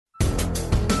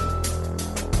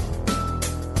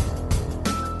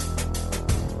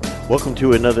Welcome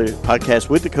to another podcast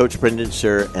with the coach, Brendan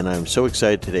Suhr, and I'm so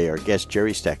excited today. Our guest,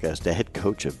 Jerry Stackhouse, the head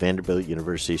coach of Vanderbilt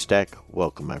University. Stack,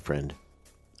 welcome, my friend.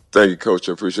 Thank you, Coach.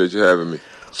 I appreciate you having me.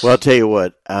 Well, I'll tell you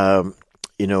what,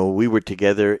 we were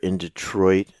together in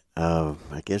Detroit,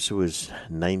 I guess it was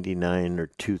 99 or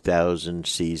 2000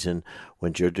 season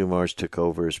when Joe Dumars took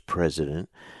over as president,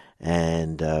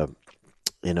 and I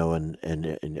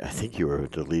think you were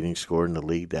the leading scorer in the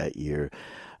league that year.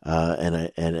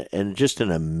 And just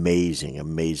an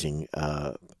amazing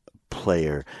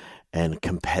player and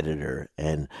competitor,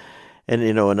 and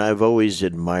I've always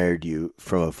admired you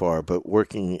from afar. But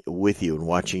working with you and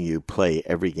watching you play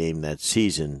every game that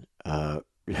season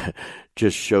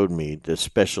just showed me the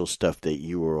special stuff that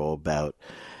you were all about.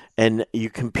 And you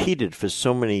competed for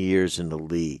so many years in the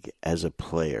league as a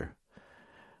player.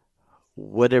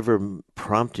 Whatever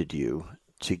prompted you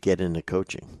to get into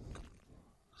coaching?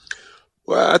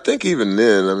 Well, I think even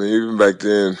then, even back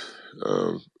then,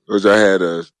 I had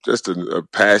a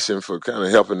passion for kind of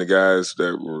helping the guys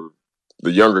that were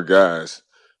the younger guys.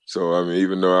 So,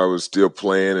 even though I was still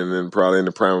playing and then probably in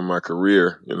the prime of my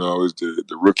career, it was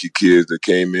the rookie kids that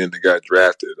came in that got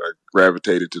drafted. I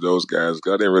gravitated to those guys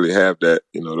because I didn't really have that,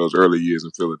 those early years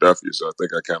in Philadelphia. So I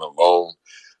think I kind of longed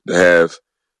to have,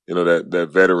 that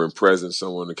veteran presence,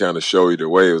 someone to kind of show you the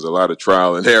way. It was a lot of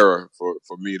trial and error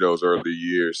for me those early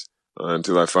years.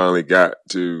 Until I finally got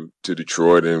to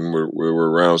Detroit, and we were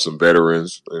around some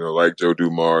veterans, like Joe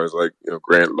Dumars, like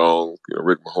Grant Long,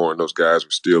 Rick Mahorn. Those guys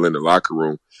were still in the locker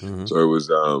room, mm-hmm. So it was,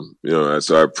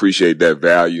 so I appreciate that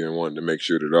value and wanted to make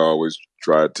sure that I always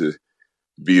tried to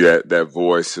be that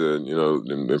voice, and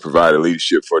provide a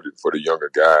leadership for the younger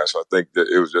guys. So I think that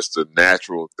it was just a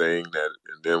natural thing and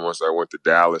then once I went to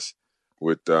Dallas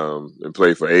and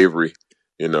played for Avery.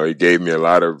 He gave me a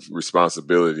lot of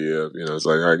responsibility of, it's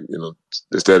like, all right,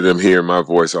 instead of them hearing my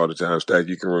voice all the time, Stack,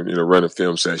 you can, run a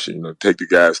film session, take the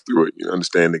guys through it,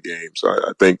 understand the game. So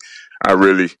I think I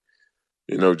really,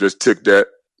 just took the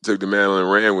mantle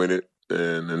and ran with it.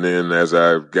 And then as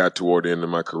I got toward the end of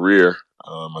my career,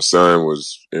 my son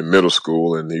was in middle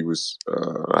school and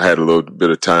I had a little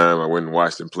bit of time. I went and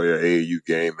watched him play an AAU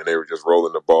game and they were just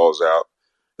rolling the balls out.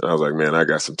 And I was like, man, I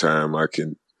got some time. I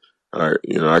can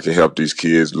help these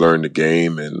kids learn the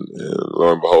game, and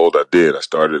lo and behold, I did. I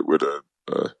started with a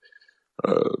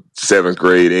seventh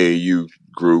grade AAU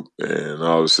group, and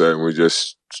all of a sudden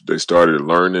they started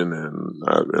learning,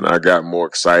 and I got more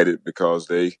excited because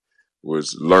they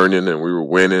was learning, and we were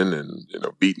winning, and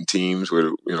beating teams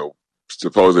with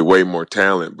supposedly way more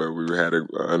talent, but we had an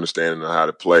understanding of how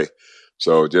to play.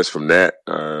 So just from that,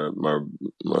 my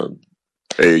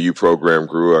AAU program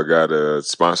grew. I got a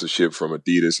sponsorship from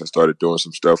Adidas. I started doing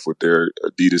some stuff with their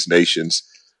Adidas Nations.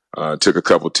 Took a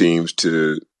couple teams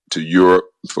to Europe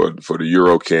for the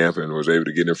Euro camp and was able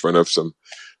to get in front of some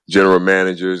general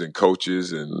managers and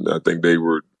coaches. And I think they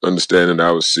were understanding that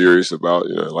I was serious about,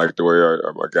 like the way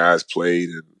my guys played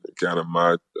and kind of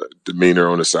my demeanor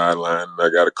on the sideline. I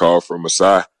got a call from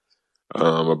Masai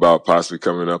about possibly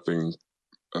coming up and,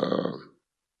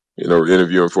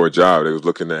 interviewing for a job. They was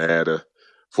looking to add a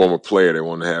former player. They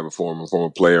wanted to have a former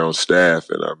player on staff.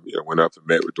 And I went up and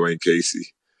met with Dwayne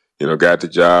Casey, got the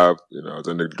job. I was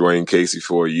under Dwayne Casey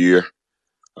for a year.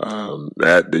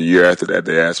 The year after that,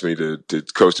 they asked me to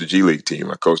coach the G League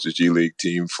team. I coached the G League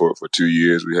team for 2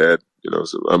 years. We had,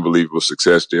 some unbelievable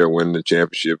success there, winning the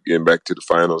championship, getting back to the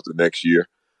finals the next year.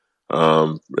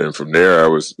 And from there,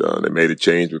 they made a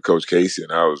change with Coach Casey,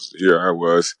 and I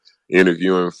was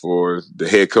interviewing for the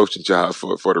head coaching job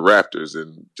for the Raptors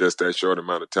in just that short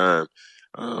amount of time.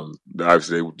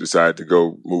 Obviously, they decided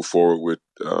to move forward with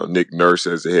Nick Nurse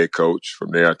as the head coach.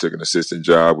 From there, I took an assistant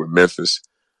job with Memphis.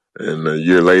 And a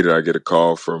year later, I get a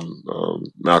call from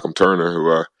Malcolm Turner,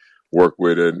 who I worked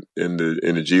with in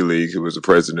the G League, who was the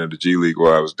president of the G League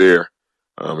while I was there.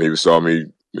 He saw me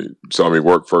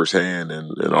work firsthand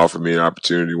and offered me an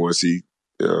opportunity once he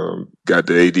got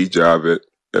the AD job at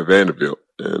Vanderbilt.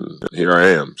 And here I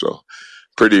am. So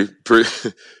pretty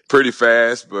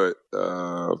fast, but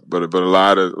a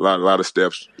lot of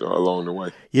steps along the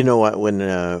way. You know what? When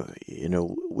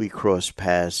we crossed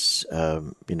paths,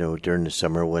 during the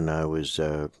summer when I was,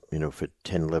 for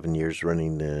 10, 11 years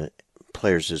running the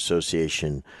Players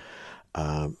Association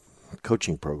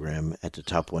coaching program at the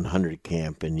Top 100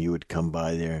 camp, and you would come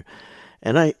by there,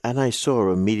 and I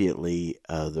saw immediately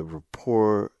the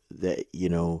rapport that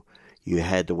you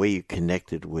had, the way you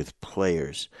connected with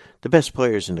players, the best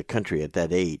players in the country at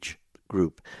that age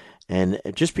group. And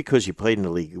just because you played in the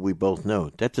league, we both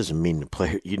know that doesn't mean the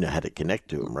player you know how to connect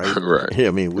to him, right? Right,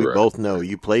 I mean, we right. both know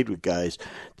you played with guys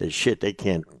that shit they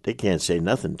can't say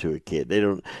nothing to a kid.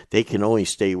 They can only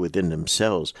stay within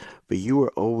themselves. But you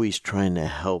were always trying to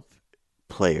help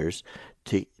players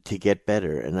to get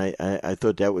better, and I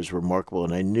thought that was remarkable.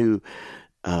 And I knew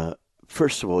uh,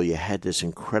 first of all, you had this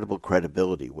incredible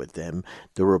credibility with them,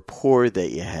 the rapport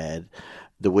that you had,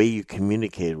 the way you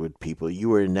communicated with people. You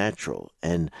were natural,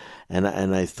 and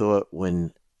I thought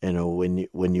when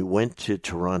you went to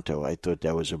Toronto, I thought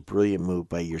that was a brilliant move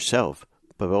by yourself,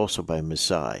 but also by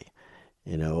Masai.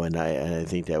 And I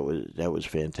think that was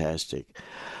fantastic.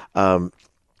 Um,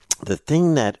 the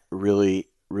thing that really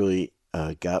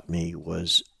got me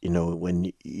was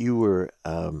when you were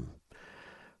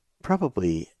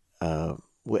probably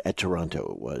at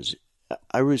Toronto. It was.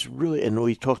 I was really, and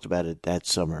we talked about it that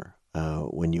summer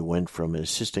when you went from an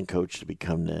assistant coach to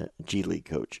become the G League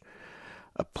coach.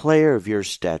 A player of your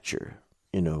stature,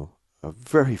 a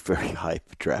very very high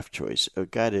draft choice, a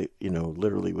guy that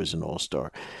literally was an all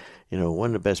star, one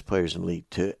of the best players in the league.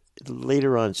 To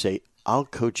later on say, "I'll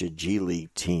coach a G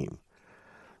League team."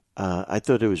 I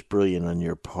thought it was brilliant on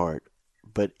your part,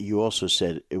 but you also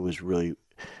said it really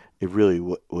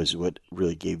was what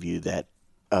really gave you that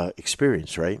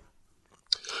experience, right?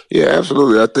 Yeah,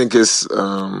 absolutely. I think it's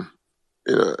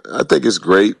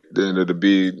great to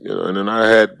be, and then I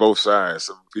had both sides.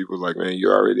 Some people like, man,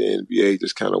 you're already in the NBA,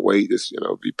 just kind of wait, just,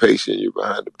 be patient. You're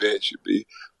behind the bench, you'll be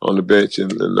on the bench in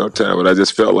no time. But I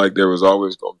just felt like there was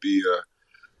always going to be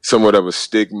somewhat of a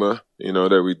stigma,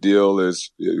 that we deal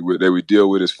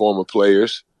with as former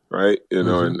players, right?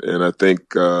 Mm-hmm. And I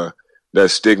think, that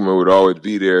stigma would always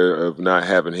be there of not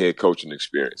having head coaching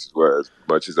experience, as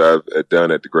much as I've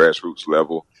done at the grassroots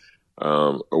level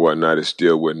or whatnot, it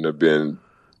still wouldn't have been,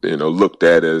 looked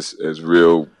at as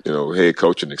real, head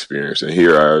coaching experience. And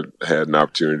here I had an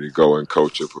opportunity to go and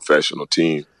coach a professional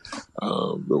team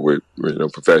with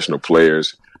professional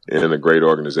players in a great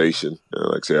organization.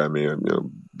 Like I said, I mean,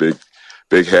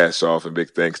 big hats off and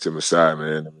big thanks to Masai,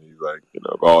 man. I mean, like,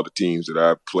 of all the teams that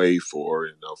I played for,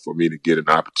 for me to get an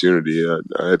opportunity, I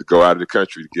had to go out of the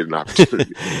country to get an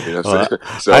opportunity. You know what I'm Well, saying?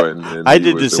 I So, and I he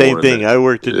did the was the same one thing. that, I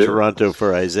worked in yeah, Toronto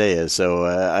for Isaiah, so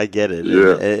I get it. And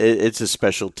yeah. it's a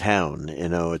special town.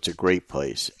 It's a great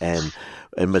place, and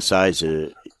Masai is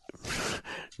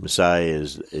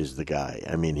the guy.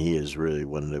 I mean, he is really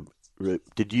one of the.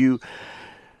 Did you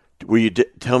were you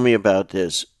tell me about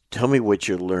this? Tell me what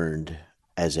you learned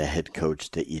as a head coach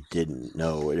that you didn't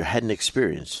know or hadn't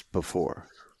experienced before.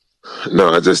 No,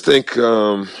 I just think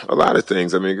a lot of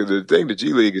things. I mean, 'cause the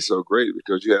G League is so great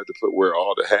because you have to wear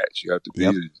all the hats. You have to be,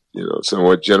 Yep.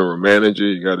 somewhat general manager.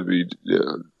 You got to be,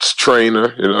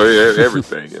 trainer.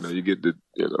 Everything. You get to,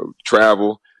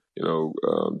 travel.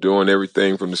 Doing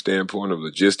everything from the standpoint of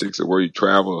logistics of where you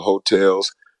travel, the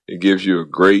hotels. It gives you a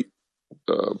great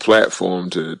platform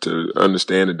to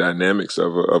understand the dynamics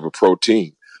of a pro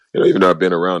team. Even though I've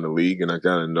been around the league and I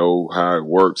kind of know how it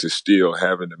works, it's still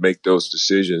having to make those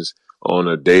decisions on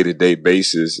a day to day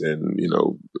basis and,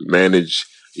 manage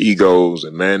egos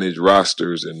and manage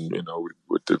rosters and,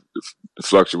 with the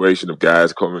fluctuation of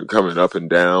guys coming up and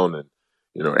down and,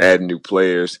 adding new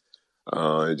players.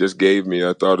 It just gave me,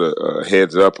 I thought, a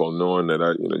heads up on knowing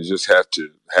that you just have to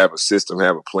have a system,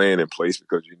 have a plan in place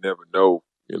because you never know,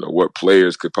 what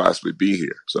players could possibly be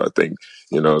here. So I think,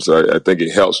 I think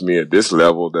it helps me at this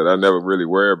level that I never really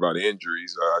worry about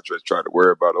injuries. I just try to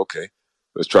worry about, okay,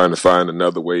 let's try to find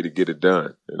another way to get it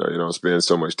done. You don't spend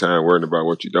so much time worrying about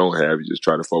what you don't have. You just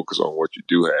try to focus on what you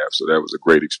do have. So that was a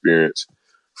great experience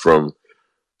from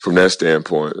that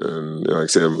standpoint. And like I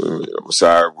said,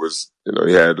 Masai was,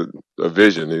 he had a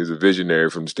vision. He was a visionary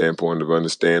from the standpoint of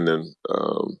understanding,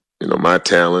 my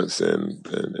talents and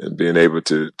being able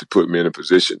to put me in a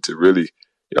position to really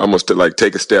almost to like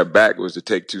take a step back was to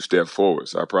take two steps forward.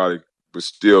 So I probably would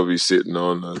still be sitting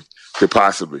on, could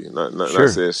possibly, not Sure.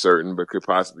 saying certain, but could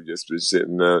possibly just be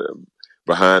sitting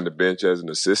behind the bench as an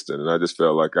assistant. And I just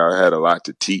felt like I had a lot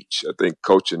to teach. I think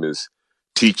coaching is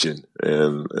teaching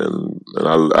and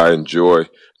I enjoy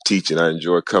teaching. I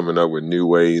enjoy coming up with new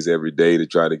ways every day to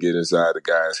try to get inside the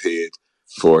guy's head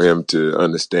for him to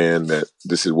understand that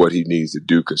this is what he needs to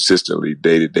do consistently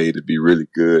day to day to be really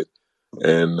good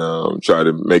and try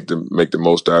to make the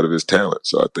most out of his talent.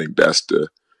 So I think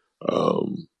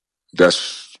um,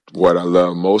 that's what I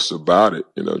love most about it.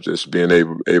 Just being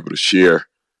able to share,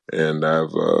 and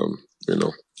I've you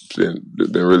know been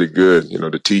really good.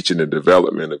 The teaching and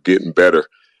development of getting better,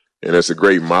 and it's a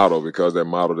great model because that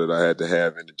model that I had to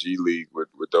have in the G League with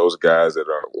those guys that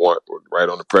are right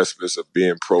on the precipice of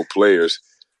being pro players.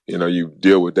 you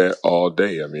deal with that all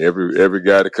day. I mean, every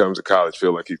guy that comes to college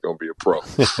feel like he's going to be a pro,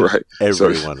 right?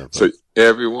 Every one of So them.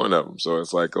 every one of them. So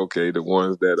it's like, okay, the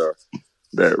ones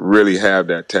that really have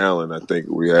that talent, I think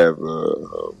we have.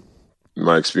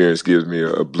 My experience gives me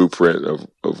a blueprint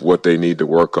of what they need to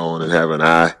work on and have an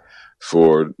eye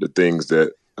for the things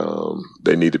that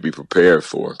they need to be prepared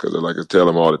for. Because like I tell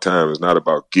them all the time, it's not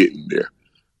about getting there.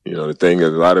 The thing is,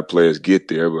 a lot of players get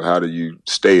there, but how do you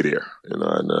stay there?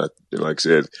 Like I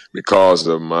said, because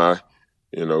of my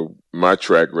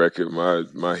track record,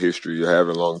 my history of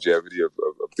having longevity of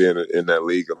being in that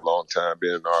league a long time,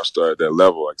 being an all-star at that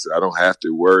level, like I said, I don't have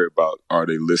to worry about are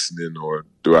they listening or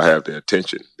do I have their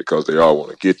attention, because they all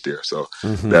want to get there. So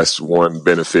that's one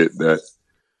benefit that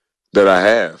I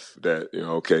have, that,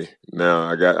 okay, now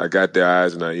I got their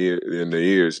eyes and their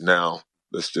ears. Now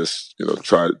let's just,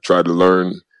 try to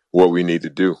learn what we need to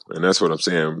do. And that's what I'm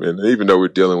saying. And even though we're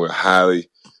dealing with highly,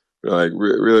 like,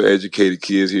 really educated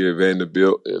kids here at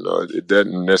Vanderbilt, it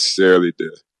doesn't necessarily,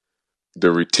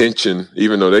 the retention,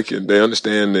 even though they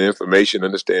understand the information,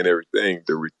 understand everything,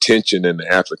 the retention and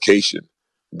the application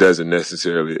doesn't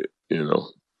necessarily,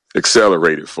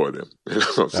 accelerate it for them. You know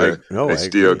what I'm saying? They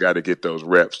still got to get those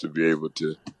reps to be able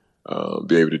to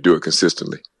do it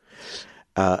consistently.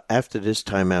 After this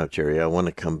timeout, Jerry, I want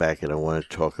to come back and I want to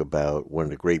talk about one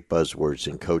of the great buzzwords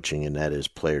in coaching, and that is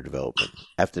player development.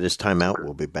 After this timeout,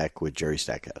 we'll be back with Jerry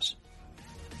Stackhouse.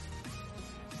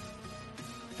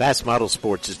 Fast Model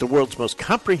Sports is the world's most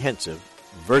comprehensive,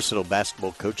 versatile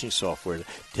basketball coaching software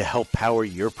to help power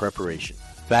your preparation.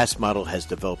 Fast Model has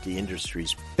developed the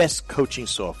industry's best coaching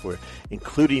software,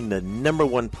 including the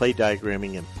 #1 play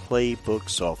diagramming and playbook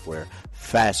software,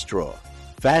 Fast Draw.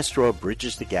 Fast Draw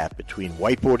bridges the gap between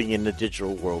whiteboarding and the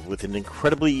digital world with an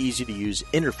incredibly easy-to-use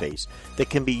interface that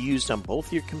can be used on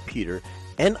both your computer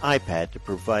and iPad, to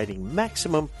providing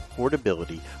maximum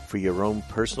portability for your own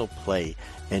personal play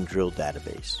and drill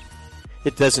database.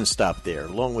 It doesn't stop there.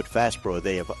 Along with Fast Pro,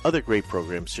 they have other great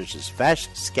programs such as Fast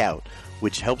Scout,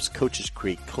 which helps coaches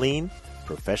create clean,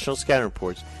 professional scouting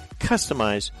reports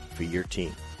customized for your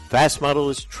team. Fast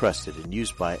Model is trusted and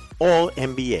used by all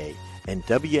NBA and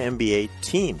WNBA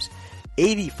teams,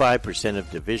 85% of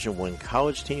Division I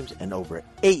college teams, and over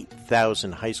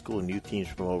 8,000 high school and youth teams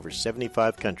from over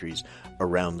 75 countries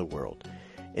around the world.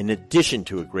 In addition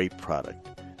to a great product,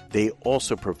 they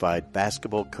also provide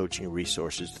basketball coaching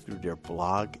resources through their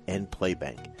blog and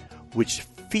Playbank, which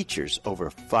features over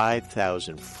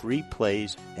 5,000 free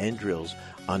plays and drills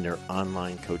on their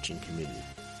online coaching community.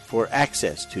 For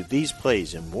access to these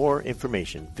plays and more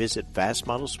information, visit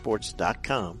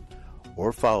fastmodelsports.com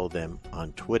or follow them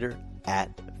on Twitter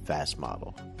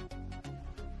 @FastModel.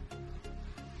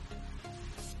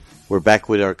 We're back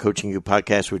with our Coaching You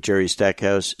podcast with Jerry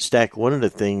Stackhouse. Stack, one of the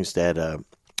things that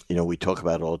we talk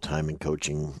about all the time in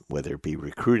coaching, whether it be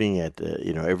recruiting at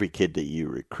every kid that you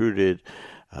recruited,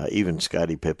 even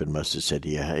Scottie Pippen must have said,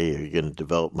 "Yeah, hey, you're going to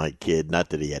develop my kid." Not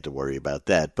that he had to worry about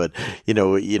that, but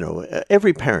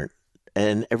every parent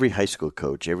and every high school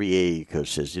coach, every AAU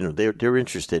coach says, they're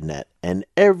interested in that, and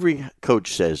every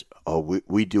coach says, "Oh,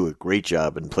 we do a great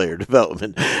job in player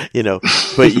development,"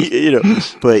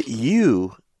 but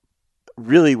you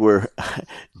really were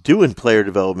doing player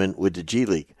development with the G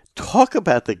League. Talk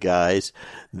about the guys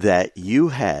that you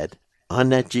had on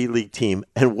that G League team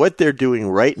and what they're doing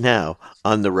right now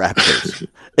on the Raptors.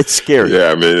 It's scary.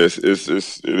 Yeah, I mean, it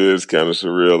is kind of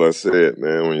surreal. I said,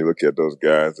 man, when you look at those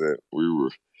guys that we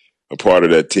were a part of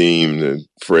that team, and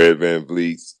Fred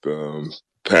VanVleet,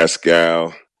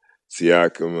 Pascal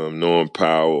Siakam, Norm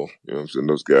Powell,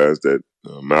 those guys that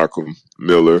Malcolm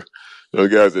Miller, those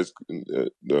guys that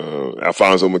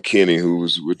Alfonso McKinney, who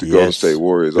was with the Golden State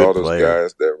Warriors, all those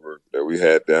guys that we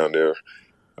had down there.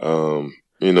 And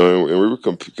we were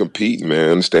competing, man,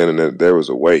 understanding that there was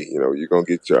a way. You're gonna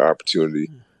get your opportunity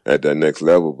at that next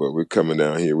level, but we're coming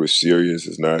down here. We're serious.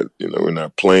 It's not, we're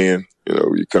not playing.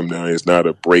 You come down here, it's not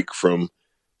a break from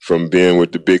being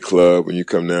with the big club. When you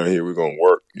come down here, we're gonna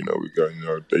work.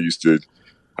 They used to.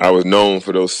 I was known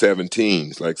for those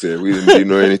 17s. Like I said, we didn't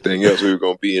know anything else. We were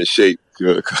gonna be in shape.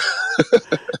 Little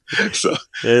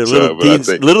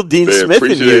Dean Smith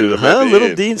in you, huh?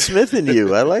 Little Dean Smith in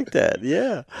you. I like that.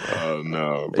 Yeah.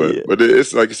 No, but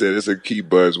it's like I said, it's a key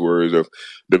buzzword of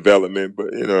development.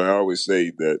 But I always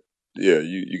say that, yeah,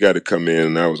 you got to come in,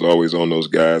 and I was always on those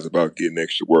guys about getting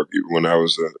extra work. Even when I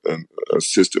was an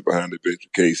assistant behind the bench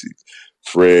with Casey,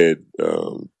 Fred,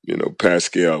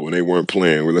 Pascal, when they weren't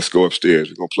playing, well, let's go upstairs.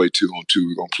 We're gonna play 2-on-2.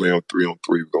 We're gonna play on 3-on-3.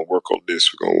 We're gonna work on this.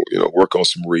 We're gonna, work on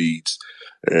some reads.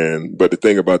 But the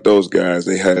thing about those guys,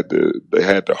 they had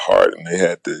the heart and they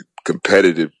had the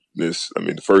competitive I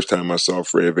mean, the first time I saw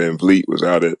Fred VanVleet was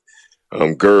out at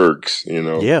Gergs,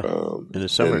 Yeah, in the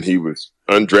and summer. he was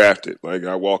undrafted. Like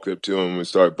I walked up to him and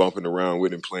started bumping around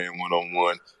with him, playing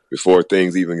 1-on-1 before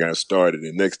things even got started.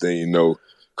 And next thing you know,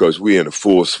 because we in a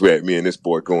full sweat, me and this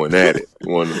boy going at it.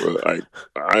 Like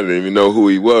I didn't even know who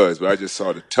he was, but I just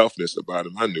saw the toughness about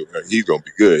him. I knew like, he's gonna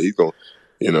be good.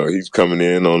 He's coming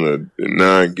in on a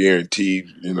non-guaranteed.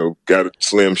 Got a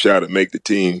slim shot to make the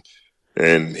team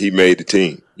and he made the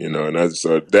team,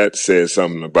 so that says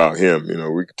something about him.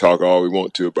 We can talk all we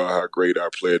want to about how great our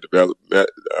player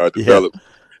Yeah, development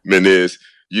is.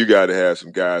 You got to have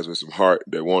some guys with some heart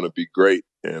that want to be great,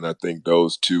 and I think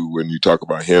those two, when you talk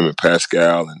about him and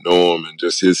Pascal and Norm and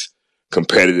just his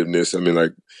competitiveness, I mean,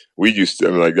 like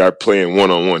like I playing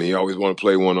 1-on-1. He always want to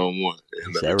play 1-on-1,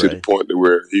 and is that to the right? point to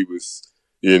where he was,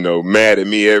 mad at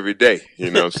me every day.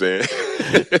 You know what I'm saying?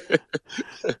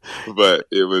 But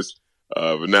it was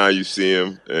but now you see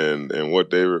him and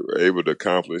what they were able to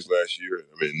accomplish last year.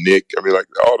 I mean, Nick. I mean, like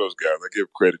all those guys. I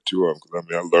give credit to them because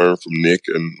I learned from Nick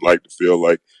and like to feel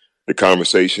like the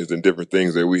conversations and different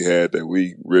things that we had that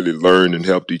we really learned and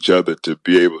helped each other to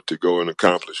be able to go and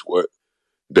accomplish what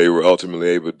they were ultimately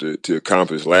able to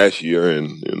accomplish last year.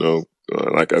 And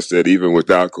like I said, even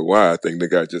without Kawhi, I think they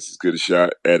got just as good a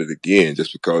shot at it again,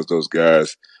 just because those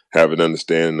guys have an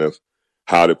understanding of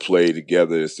how to play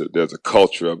together. There's a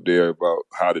culture up there about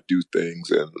how to do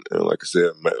things, and like I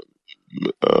said,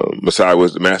 Masai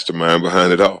was the mastermind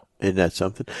behind it all. Isn't that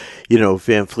something?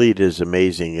 Van Fleet is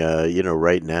amazing.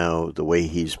 Right now the way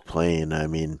he's playing, I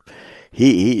mean,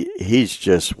 he's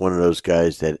just one of those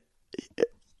guys that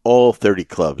all 30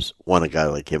 clubs want a guy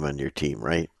like him on your team,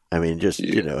 right? I mean, just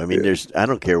Yeah, yeah, there's I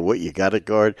don't care what you got to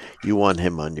guard, you want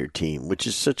him on your team, which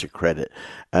is such a credit.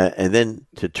 And then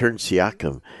to turn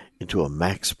Siakam into a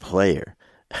max player,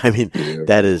 I mean, yeah.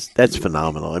 that's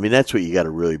phenomenal. I mean, that's what you got to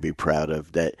really be proud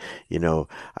of. That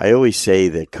I always say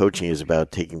that coaching is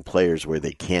about taking players where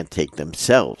they can't take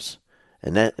themselves.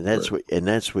 And Right.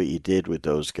 that's what you did with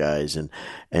those guys. And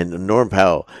Norm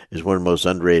Powell is one of the most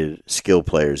underrated skill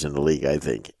players in the league, I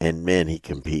think. And man, he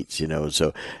competes.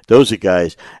 So those are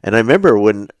guys. And I remember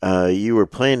when you were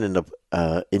playing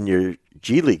in your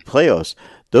G League playoffs,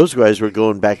 those guys were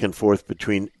going back and forth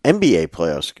between NBA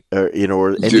playoffs, or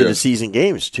end of Yeah, the season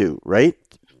games too, right?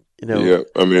 yeah.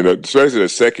 I mean, especially the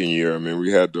second year. I mean,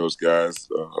 we had those guys,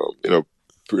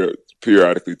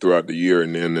 periodically throughout the year,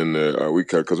 and then in the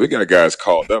because we got guys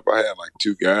called up. I had like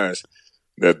two guys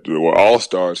that were all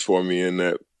stars for me in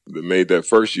that made that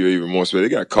first year even more special. They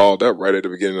got called up right at the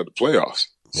beginning of the playoffs.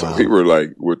 So we Wow. were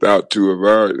like without two of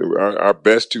our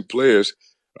best two players.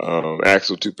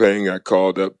 Axel Tupang got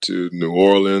called up to New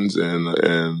Orleans, and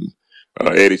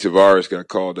Eddie Tavares got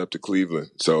called up to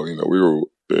Cleveland. So we were,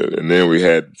 and then we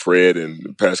had Fred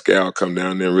and Pascal come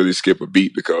down there and really skip a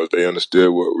beat because they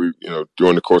understood what we,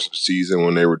 during the course of the season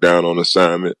when they were down on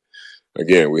assignment.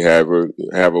 Again, we have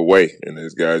a way, and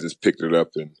these guys just picked it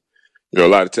up. And a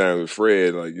lot of times with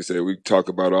Fred, like you said, we talk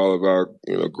about all of our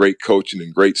great coaching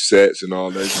and great sets and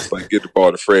all that. It's just like get the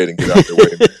ball to Fred and get out the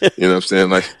way, man. You know what I'm saying?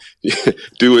 Like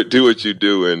do what you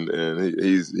do, and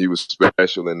he was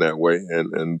special in that way.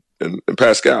 And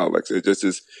Pascal, like I said, just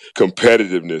his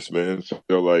competitiveness, man.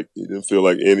 He didn't feel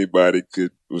like anybody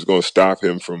was going to stop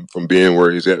him from being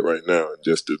where he's at right now, and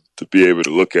just to be able to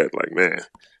look at like, man,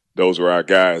 those were our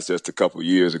guys just a couple of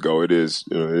years ago. It is,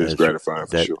 it is That's gratifying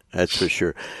for sure. that's for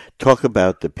sure. Talk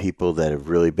about the people that have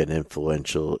really been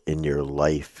influential in your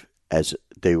life as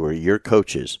they were your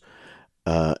coaches.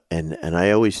 And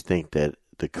I always think that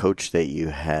the coach that you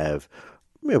have,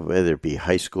 whether it be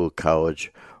high school,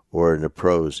 college, or in the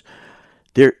pros,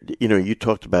 there, you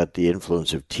talked about the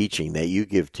influence of teaching that you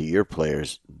give to your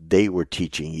players. They were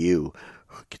teaching you.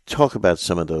 Talk about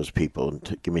some of those people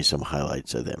and give me some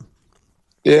highlights of them.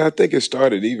 Yeah, I think it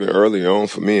started even early on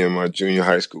for me and my junior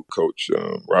high school coach,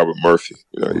 Robert Murphy.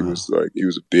 Wow. He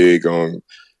was big on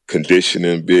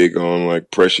conditioning, big on like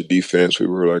pressure defense. We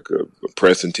were like a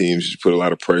pressing team, just put a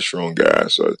lot of pressure on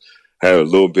guys. So I had a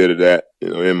little bit of that,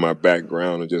 in my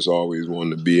background, and just always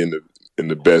wanted to be in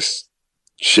the best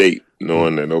shape, Mm.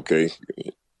 knowing that okay,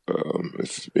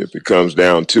 if it comes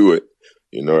down to it,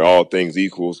 all things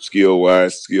equal, skill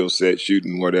wise, skill set,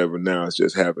 shooting, whatever. Now it's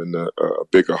just having a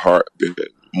bigger heart,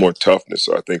 more toughness.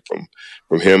 So I think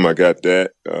from him, I got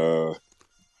that.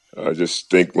 I just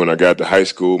think when I got to high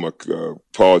school, my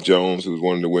Paul Jones, who was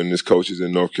one of the winningest coaches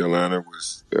in North Carolina,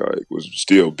 was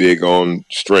still big on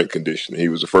strength conditioning. He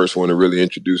was the first one to really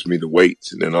introduce me to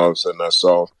weights, and then all of a sudden I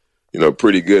saw,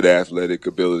 pretty good athletic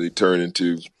ability turn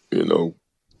into,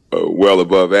 well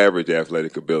above average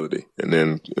athletic ability, and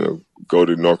then go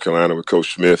to North Carolina with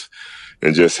Coach Smith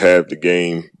and just have the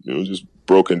game just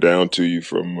broken down to you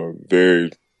from a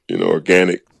very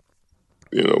organic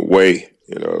way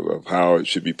of how it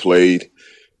should be played,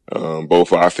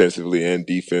 both offensively and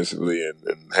defensively,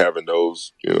 and having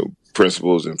those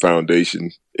principles and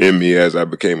foundation in me as I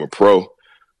became a pro.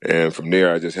 And from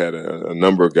there, I just had a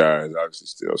number of guys.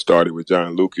 Obviously, started with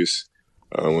John Lucas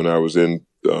when I was in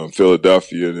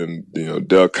Philadelphia, and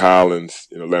Doug Collins,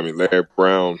 Larry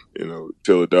Brown,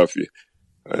 Philadelphia.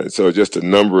 So just a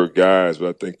number of guys, but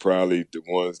I think probably the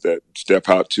ones that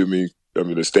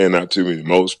that stand out to me the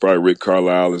most, probably Rick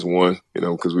Carlisle is one,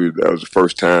 because that was the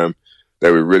first time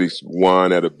that we really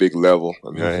won at a big level.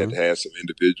 I mean, I had some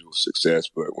individual success,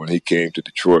 but when he came to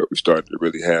Detroit, we started to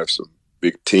really have some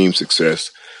big team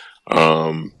success.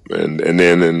 And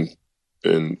then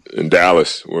in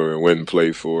Dallas, where I went and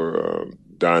played for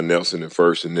Don Nelson at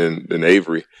first, and then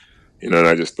Avery, and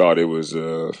I just thought it was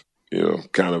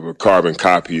kind of a carbon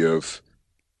copy of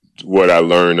what I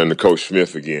learned under Coach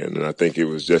Smith again. And I think it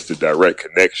was just a direct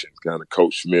connection, kind of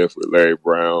Coach Smith with Larry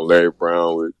Brown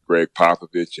with Greg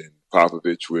Popovich, and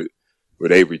Popovich with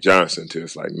Avery Johnson.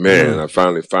 It's like, man, I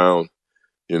finally found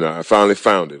it. I found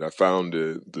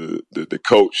the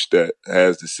coach that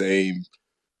has the same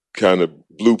kind of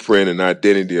blueprint and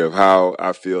identity of how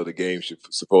I feel the game should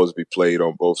supposed to be played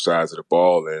on both sides of the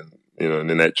ball. And, and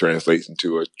then that translates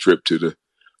into a trip to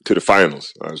the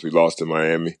finals, as we lost to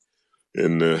Miami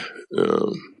in the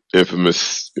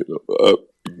infamous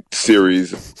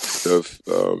series of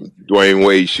Dwayne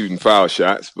Wade shooting foul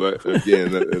shots. But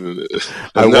again,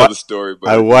 another story. But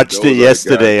I watched it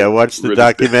yesterday. I watched the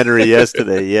documentary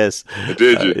yesterday. Yes.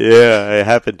 Did you? Yeah, I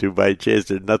happened to by chance.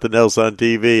 There's nothing else on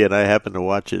TV, and I happened to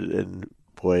watch it. And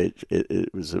boy,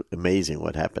 it was amazing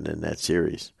what happened in that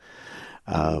series.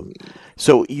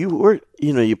 So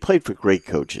you played for great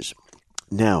coaches.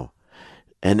 Now,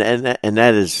 and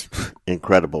that is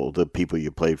incredible, the people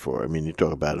you played for. I mean, you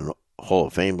talk about a Hall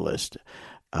of Fame list.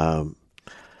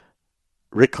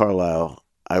 Rick Carlisle,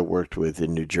 I worked with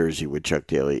in New Jersey with Chuck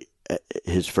Daly,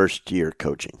 his first year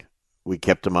coaching. We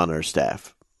kept him on our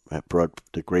staff. I brought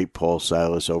the great Paul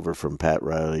Silas over from Pat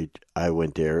Riley. I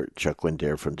went there. Chuck went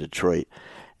there from Detroit.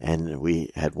 And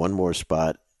we had one more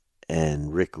spot,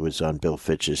 and Rick was on Bill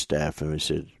Fitch's staff, and we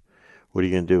said, "What are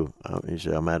you going to do?" He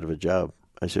said, "I'm out of a job."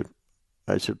 I said,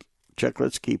 "Chuck,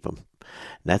 let's keep him."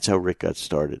 And that's how Rick got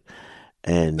started.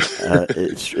 And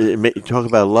talk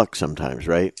about luck sometimes,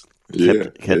 right? Yeah.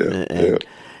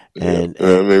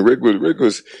 I mean, Rick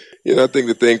was, I think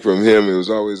the thing from him, it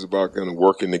was always about kind of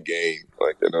working the game.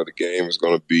 Like, the game is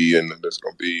going to be, and there's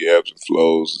going to be ebbs and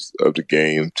flows of the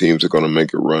game. Teams are going to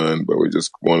make a run, but we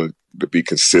just wanted to be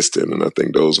consistent. And I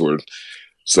think those were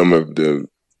some of the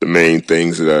main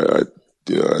things that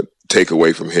I take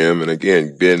away from him. And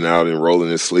again, being out and rolling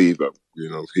his sleeve up,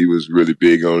 he was really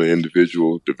big on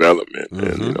individual development,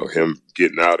 and, him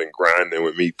getting out and grinding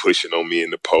with me, pushing on me in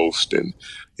the post, and,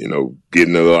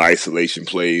 getting a little isolation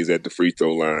plays at the free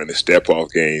throw line. The step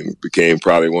off game became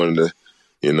probably one of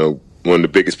the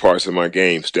biggest parts of my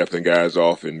game, stepping guys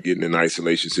off and getting in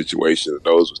isolation situations.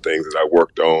 Those were things that I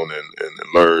worked on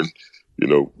and learned,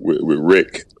 with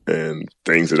Rick, and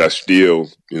things that I still,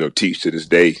 teach to this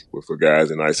day for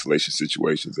guys in isolation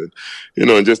situations. And,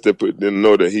 and just to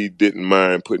know that he didn't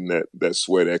mind putting that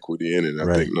sweat equity in it.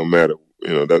 I think no matter,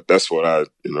 that's what I,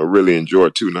 really enjoy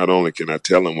too. Not only can I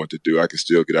tell him what to do, I can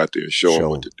still get out there and show him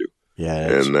what to do. Yeah.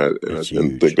 And I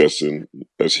think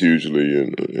that's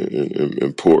hugely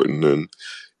important. And,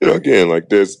 again, like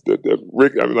there's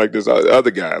Rick. I mean, like there's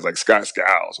other guys like Scott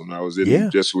Skiles. When I was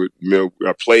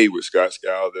I played with Scott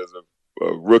Skiles as a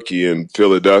rookie in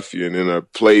Philadelphia, and then I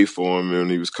played for him,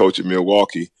 and he was coaching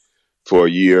Milwaukee for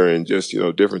a year, and just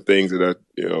different things that I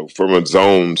from a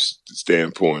zones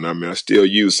standpoint. I mean, I still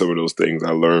use some of those things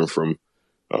I learned from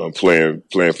playing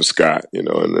for Scott. And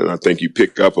then I think you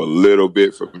pick up a little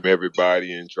bit from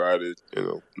everybody and try to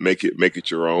make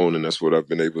it your own, and that's what I've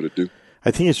been able to do. I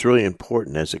think it's really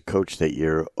important as a coach that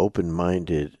you're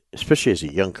open-minded, especially as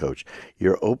a young coach.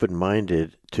 You're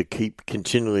open-minded to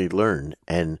continually learn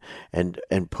and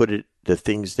put the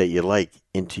things that you like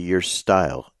into your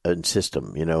style and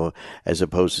system, as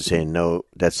opposed to saying, no,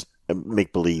 that's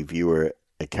make-believe. You were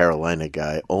a Carolina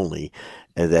guy only,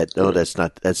 and that's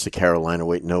the Carolina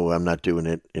way. No, I'm not doing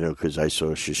it, because I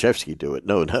saw Krzyzewski do it.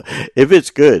 No. If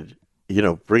it's good,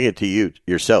 bring it to you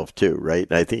yourself too, right?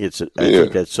 And I think I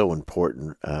think that's so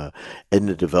important in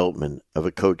the development of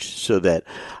a coach. So that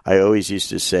I always used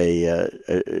to say,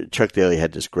 Chuck Daly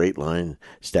had this great line,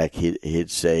 Stack. He'd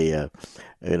say,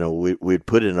 we'd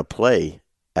put in a play,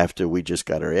 after we just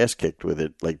got our ass kicked with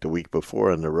it like the week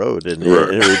before on the road, and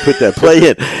Right. we put that play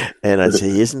in, and I'd say,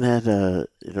 "Isn't that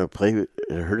play it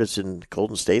hurt us in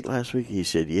Golden State last week?" He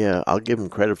said, "Yeah, I'll give him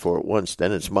credit for it once,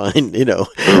 then it's mine." Right,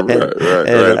 right, right.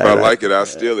 If I like it, I'll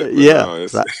steal it. But Yeah, no,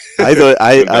 it's I thought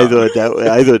but no.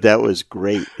 I thought that was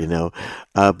great.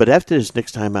 But after this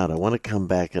next time out, I want to come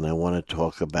back and I want to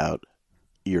talk about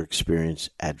your experience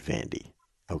at Vandy.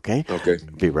 Okay, Okay.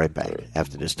 be right back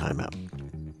after this timeout.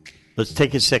 Let's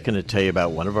take a second to tell you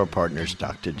about one of our partners,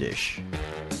 Dr. Dish.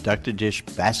 Dr. Dish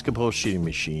basketball shooting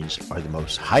machines are the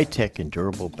most high-tech and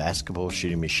durable basketball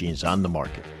shooting machines on the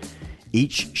market.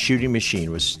 Each shooting machine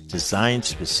was designed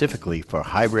specifically for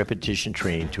high repetition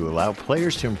training to allow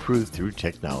players to improve through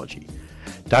technology.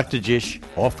 Dr. Dish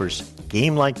offers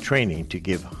game-like training to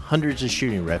give hundreds of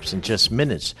shooting reps in just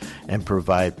minutes and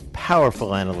provide powerful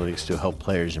analytics to help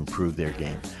players improve their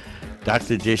game.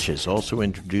 Dr. Dish has also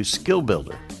introduced Skill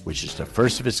Builder, which is the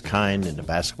first of its kind in the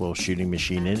basketball shooting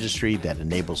machine industry that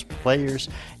enables players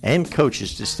and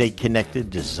coaches to stay connected,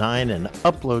 design and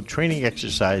upload training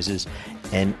exercises,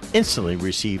 and instantly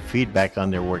receive feedback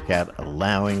on their workout,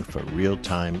 allowing for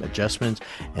real-time adjustments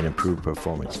and improved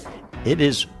performance. It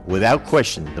is, without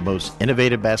question, the most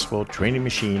innovative basketball training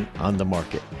machine on the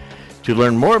market. To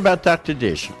learn more about Dr.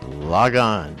 Dish, log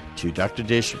on to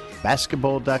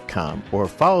drdishbasketball.com or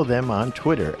follow them on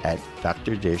Twitter at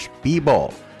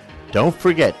drdishbball. Don't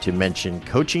forget to mention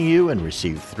Coaching You and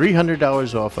receive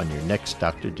 $300 off on your next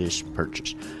Dr. Dish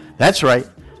purchase. That's right.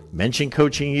 Mention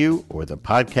Coaching You or the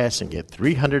podcast and get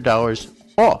 $300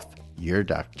 off your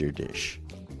Dr. Dish.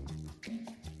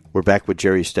 We're back with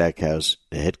Jerry Stackhouse,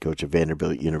 the head coach of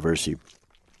Vanderbilt University.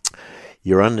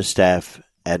 You're on the staff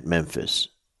at Memphis,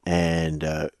 and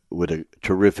with a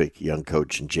terrific young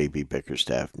coach in J.B.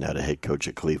 Bickerstaff, now the head coach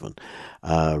at Cleveland.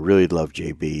 Really love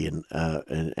J.B. And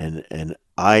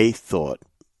I thought,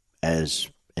 as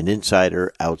an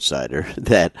insider, outsider,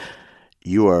 that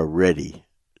you are ready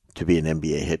to be an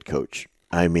NBA head coach.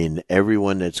 I mean,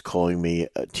 everyone that's calling me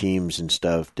teams and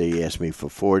stuff, they ask me for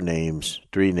 4 names,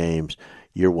 3 names.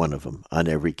 You're one of them on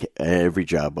every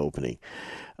job opening.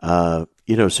 So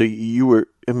you were,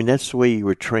 I mean, that's the way you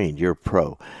were trained. You're a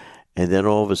pro. And then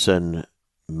all of a sudden,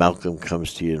 Malcolm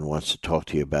comes to you and wants to talk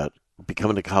to you about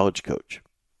becoming a college coach.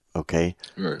 Okay?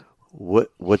 Right.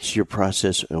 What's your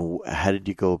process, and how did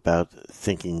you go about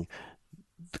thinking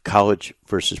college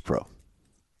versus pro?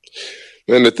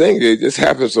 And the thing, it just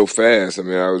happened so fast. I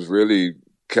mean, I was really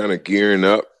kind of gearing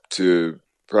up to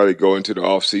probably go into the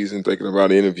off season, thinking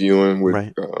about interviewing with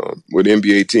Right. with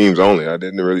NBA teams only. I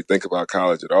didn't really think about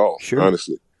college at all, Sure.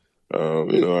 honestly.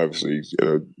 Obviously,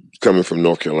 coming from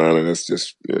North Carolina, that's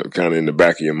just kind of in the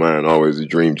back of your mind, always a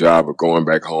dream job of going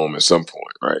back home at some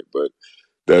point, right? But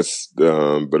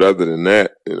but other than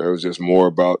that, it was just more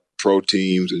about pro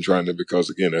teams and trying to, because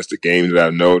again, that's the game that I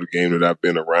know, the game that I've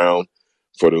been around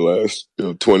for the last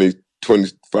 20,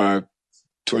 25,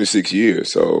 26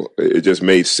 years. So it just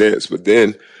made sense. But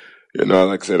then,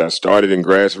 like I said, I started in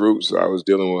grassroots. So I was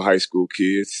dealing with high school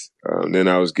kids. Then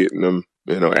I was getting them,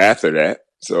 after that.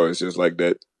 So it's just like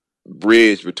that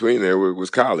bridge between there was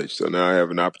college. So now I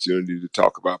have an opportunity to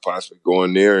talk about possibly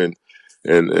going there and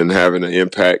having an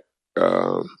impact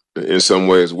in some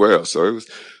way as well. So it was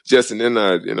just, and then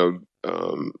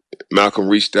Malcolm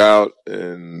reached out,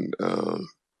 and the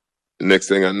next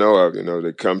thing I know,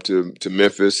 they come to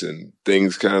Memphis, and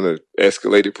things kind of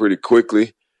escalated pretty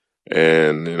quickly.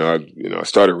 And I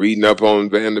started reading up on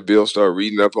Vanderbilt, started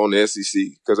reading up on the SEC,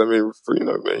 because I mean,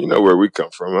 man, where we come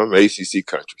from. I'm ACC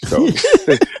country, so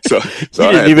so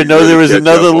You didn't even know there was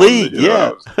another league.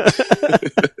 Yeah.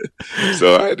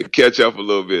 So I had to catch up a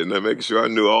little bit and making sure I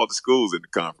knew all the schools in the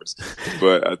conference.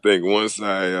 But I think once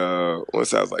I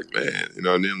was like, man, and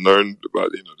then learned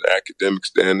about the academic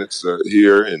standards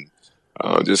here, and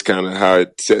just kind of how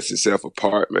it sets itself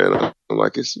apart, man. I'm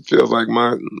like, it feels like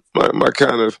my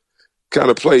kind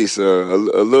of place, a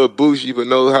little bougie, but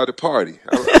know how to party.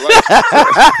 I like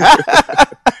it.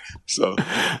 So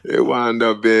it wound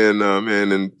up being,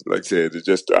 man, and like I said, it's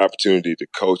just the opportunity to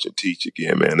coach and teach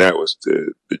again, man. That was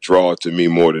the draw to me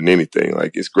more than anything.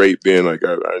 Like, it's great being, like,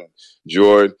 I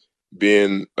enjoyed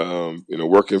being,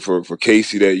 working for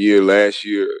Casey that year, last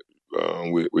year,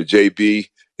 with JB.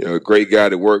 A great guy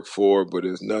to work for, but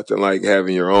it's nothing like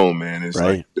having your own, man. It's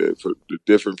Right. like the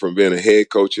different from being a head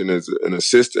coach and as an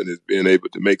assistant is being able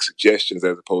to make suggestions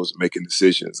as opposed to making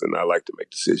decisions. And I like to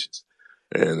make decisions.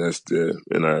 And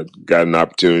and I got an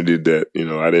opportunity that,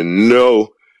 I didn't know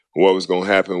what was going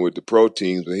to happen with the pro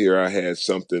teams, but here I had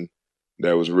something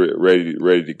that was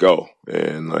ready to go.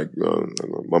 And like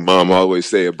my mom always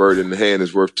say, a bird in the hand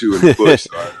is worth two in the bush.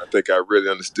 So I think I really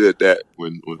understood that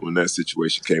when that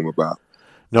situation came about.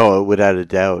 No, without a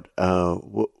doubt.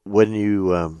 When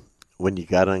you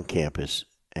got on campus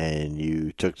and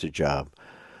you took the job,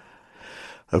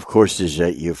 of course, there's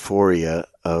that euphoria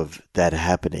of that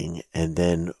happening. And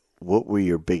then, what were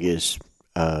your biggest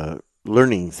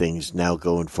learning things now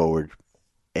going forward?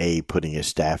 Putting a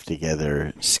staff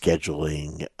together,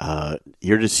 scheduling.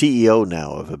 You're the CEO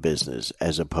now of a business,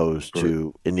 as opposed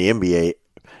to in the NBA.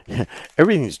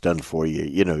 Everything's done for you.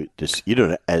 You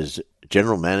don't, as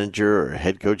general manager or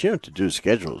head coach, you don't have to do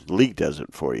schedules. The league does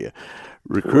it for you.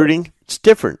 Recruiting, it's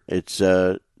different. It's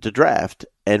the draft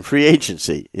and free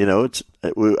agency.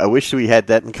 I wish we had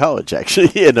that in college.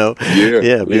 Actually, Yeah,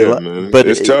 man. But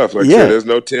it's tough. Like I said, there's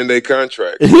no 10-day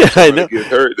contract. Yeah, I know. Get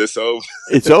hurt, it's over.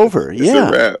 It's over. It's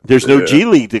a wrap. There's no G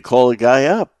League to call a guy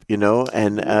up.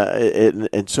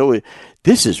 And so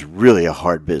this is really a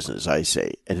hard business, I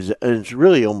say, and it's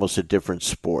really almost a different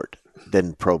sport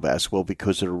than pro basketball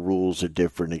because the rules are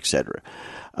different, etc.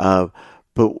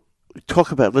 But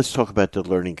let's talk about the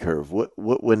learning curve. What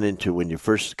went into when you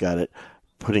first got it,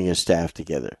 putting a staff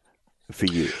together for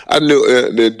you? I knew.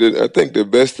 I think the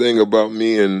best thing about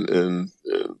me, and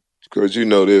because you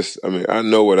know this, I mean, I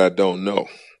know what I don't know,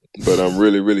 but I'm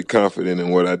really, really confident in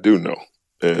what I do know.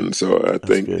 And so I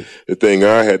think the thing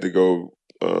I had to go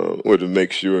was to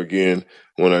make sure, again,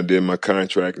 when I did my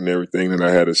contract and everything, that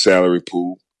I had a salary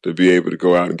pool to be able to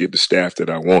go out and get the staff that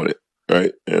I wanted,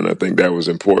 right? And I think that was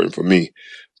important for me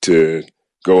to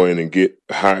go in and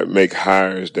make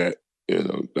hires that,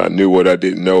 I knew what I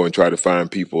didn't know and try to find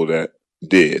people that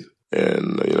did.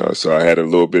 And, so I had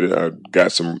I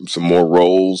got some more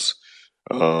roles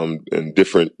and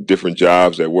different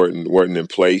jobs that weren't in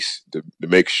place to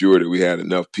make sure that we had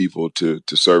enough people to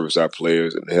service our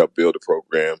players and to help build the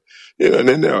program. And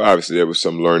then obviously there was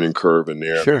some learning curve in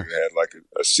there. Sure. We had like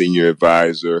a senior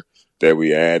advisor that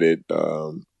we added.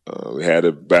 We had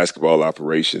a basketball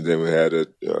operations, then we had a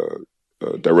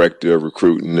director of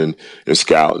recruiting and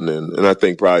scouting, and I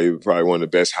think probably one of the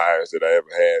best hires that I ever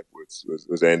had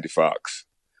was Andy Fox.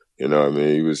 He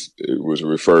was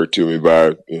referred to me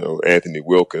by Anthony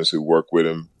Wilkins, who worked with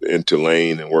him in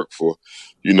Tulane and worked for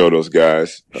those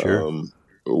guys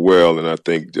well. And I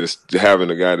think just having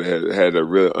a guy that had a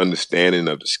real understanding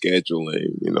of the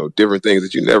scheduling, different things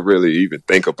that you never really even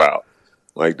think about.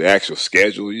 Like the actual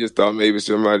schedule, you just thought maybe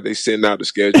they send out the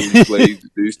schedule to play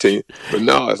these teams, but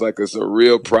no, it's a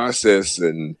real process,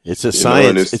 and it's a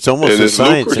science. It's almost a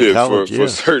science in college,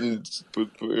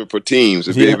 for teams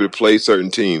to be able to play certain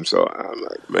teams. So I'm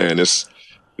like, man, this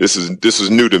is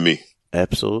new to me.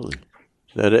 Absolutely.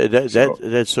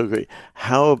 That's so great.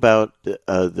 How about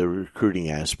the recruiting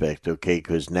aspect? Okay,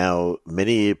 because now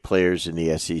many players in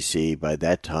the SEC by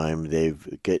that time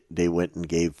they went and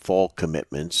gave fall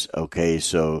commitments. Okay,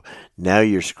 so now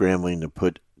you're scrambling to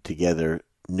put together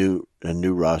a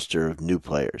new roster of new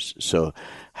players. So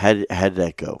how did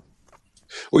that go?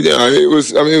 Well, yeah, it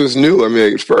was new.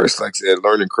 At first, like I said,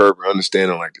 learning curve and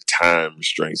understanding like the time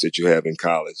restraints that you have in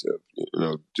college.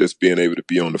 Just being able to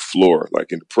be on the floor.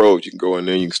 Like in the pros, you can go in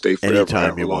there, you can stay forever.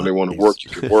 Anytime however long they want to work, you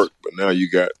can work. But now you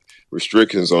got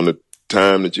restrictions on the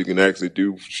time that you can actually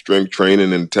do strength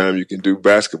training and the time you can do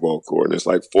basketball court. And it's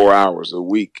like 4 hours a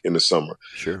week in the summer.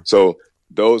 Sure. So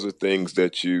those are things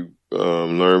that you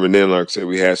learn. And then, like I said,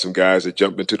 we had some guys that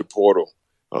jumped into the portal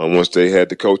once they had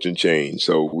the coaching change.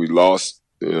 So we lost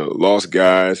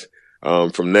guys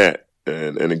from that,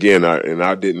 and again,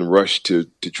 I didn't rush to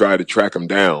try to track them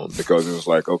down because it was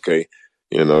like, okay,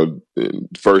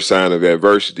 first sign of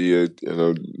adversity is,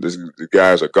 the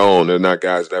guys are gone. They're not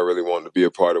guys that I really want to be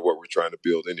a part of what we're trying to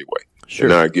build anyway. Sure.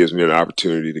 And now it gives me an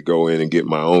opportunity to go in and get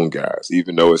my own guys,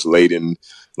 even though it's late in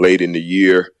the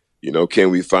year.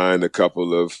 Can we find a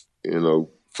couple of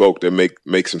folk that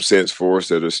make some sense for us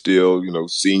that are still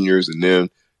seniors, and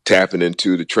then tapping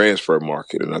into the transfer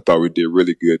market. And I thought we did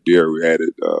really good there. We added,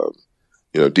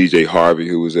 DJ Harvey,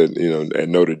 who was at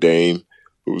Notre Dame,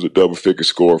 who was a double-figure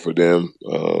scorer for them.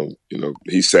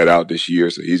 He sat out this year,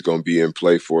 so he's going to be in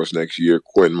play for us next year.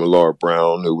 Quentin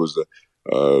Millard-Brown, who was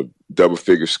a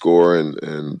double-figure scorer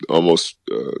and almost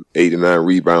 8 or 9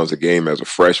 rebounds a game as a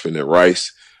freshman at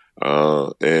Rice.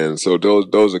 And so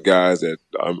those are guys that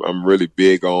I'm really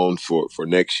big on for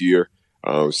next year.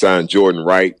 Signed Jordan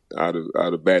Wright out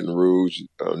of Baton Rouge,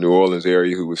 New Orleans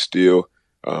area, who was still,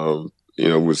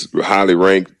 was highly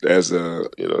ranked as a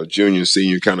junior,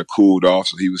 senior, kind of cooled off,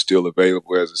 so he was still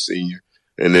available as a senior.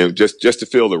 And then just to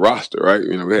fill the roster, right?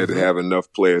 We had to have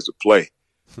enough players to play.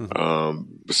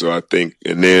 So I think,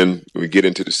 and then we get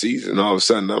into the season, all of a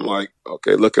sudden I'm like,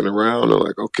 okay, looking around, I'm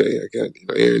like, okay, I got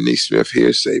Aaron Neesmith here,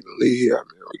 Saban Lee here. I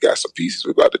mean, we got some pieces.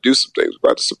 We're about to do some things. We're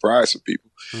about to surprise some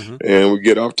people, and we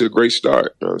get off to a great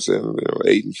start. You know what I'm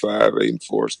saying? 8-5,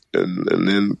 8-4, and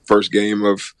then first game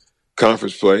of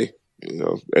conference play,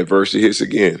 adversity hits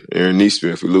again. Aaron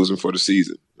Neesmith, we lose him for the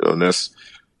season. And that's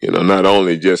not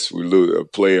only just we lose a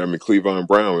player. I mean, Cleavon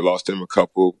Brown, we lost him a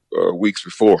couple weeks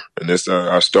before, and that's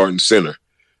our starting center.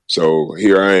 So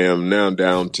here I am now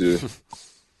down to,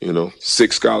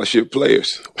 6 scholarship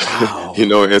players, Wow.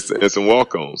 and some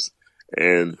walk-ons,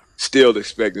 and still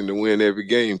expecting to win every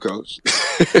game, Coach.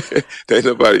 Ain't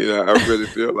nobody, I really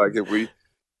feel like if we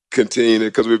continue to,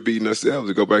 because we're beating ourselves,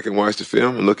 to go back and watch the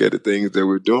film and look at the things that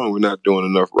we're doing, we're not doing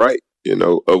enough right,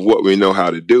 of what we know how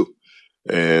to do.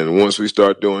 And once we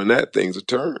start doing that, things will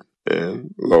turn.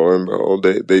 And lo and behold,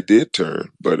 they did turn.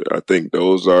 But I think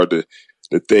those are the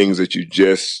things that you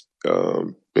just,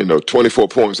 24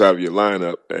 points out of your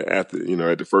lineup after,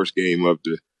 at the first game of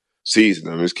the season.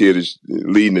 I mean, this kid is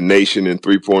leading the nation in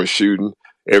 3-point shooting.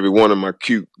 Every one of my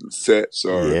cute sets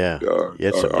are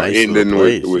nice ending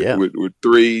with with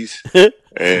threes,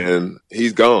 and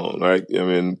he's gone. Like, I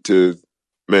mean,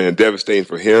 devastating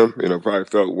for him. Probably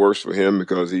felt worse for him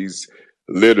because he's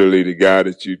literally the guy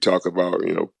that you talk about,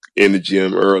 in the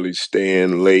gym early,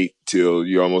 staying late till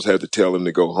you almost have to tell him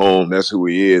to go home. That's who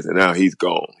he is. And now he's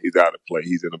gone. He's out of play.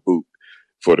 He's in a boot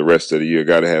for the rest of the year.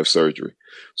 Got to have surgery.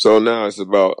 So now it's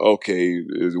about, okay,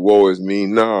 woe is me.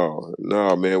 No,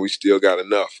 man, we still got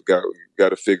enough. Got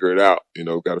to figure it out.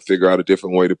 Got to figure out a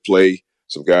different way to play.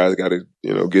 Some guys got to,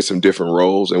 get some different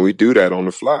roles, and we do that on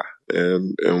the fly.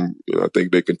 And I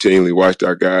think they continually watched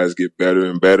our guys get better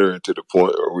and better, and to the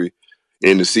point where we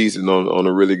end the season on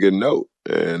a really good note.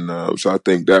 And so I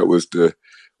think that was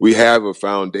we have a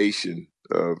foundation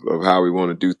of how we want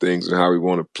to do things and how we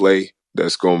want to play.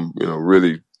 That's going to,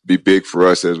 really be big for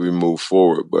us as we move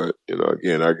forward. But,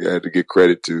 again, I had to give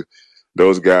credit to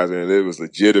those guys, and it was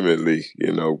legitimately,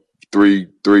 4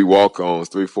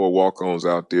 walk-ons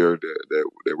out there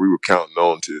that we were counting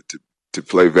on to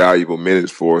play valuable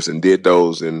minutes for us, and did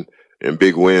those in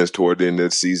big wins toward the end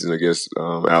of the season against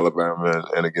Alabama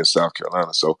and against South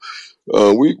Carolina. So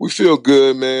we feel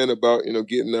good, man, about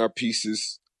getting our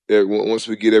pieces. Once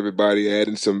we get everybody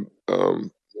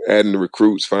adding the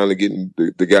recruits, finally getting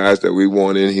the guys that we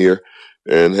want in here,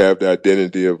 and have the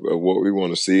identity of what we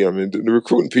want to see. I mean, the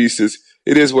recruiting pieces,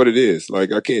 it is what it is.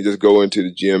 Like, I can't just go into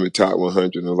the gym and top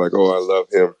 100 and like, oh, I love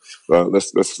him.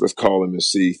 Let's call him and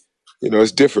see.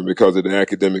 It's different because of the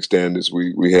academic standards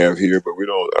we have here, but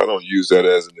I don't use that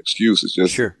as an excuse. It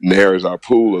just narrows our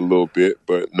pool a little bit,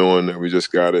 but knowing that we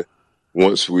just gotta,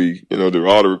 once we, all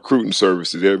the recruiting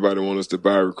services, everybody wants us to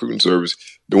buy a recruiting service.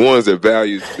 The ones that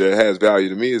has value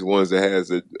to me is ones that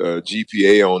has a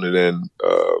GPA on it and,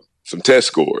 some test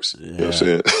scores. Yeah. You know what I'm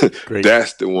saying? Great.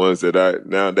 That's the ones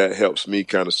that helps me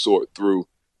kind of sort through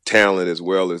talent as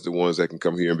well as the ones that can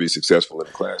come here and be successful in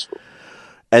the classroom.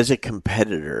 As a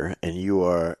competitor, and you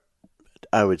are,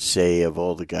 I would say, of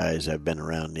all the guys I've been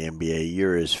around the NBA,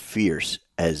 you're as fierce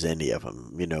as any of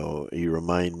them. You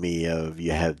remind me of,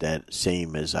 you have that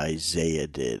same as Isaiah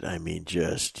did. I mean,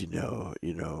 just,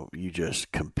 you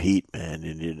just compete, man.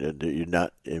 And you're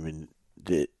not, I mean,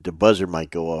 the buzzer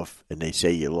might go off and they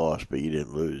say you lost, but you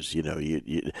didn't lose.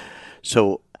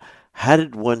 So how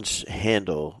did one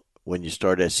handle when you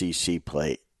start SEC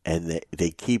play and they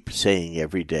keep saying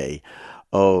every day,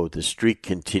 oh, the streak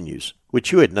continues,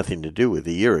 which you had nothing to do with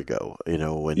a year ago,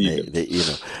 when they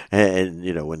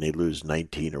when they lose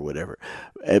 19 or whatever.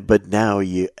 But now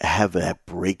you have that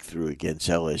breakthrough against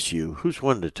LSU, who's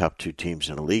one of the top 2 teams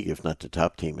in the league, if not the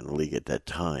top team in the league at that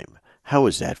time. How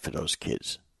was that for those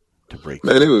kids to break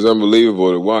through? Man, it was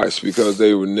unbelievable to watch because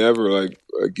they were never it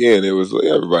was like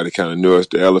everybody kind of knew us,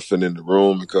 the elephant in the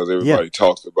room, because everybody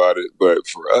talked about it. But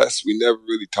for us, we never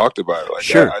really talked about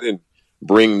it. I didn't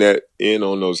bring that in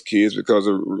on those kids because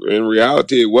in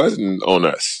reality, it wasn't on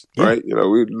us, right?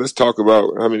 Let's talk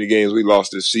about how many games we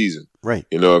lost this season. Right.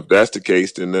 If that's the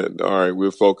case, then all right, we'll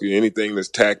focus. Anything that's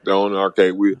tacked on,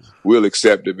 okay, we'll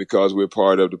accept it because we're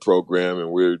part of the program,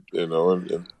 and we're, and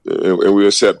we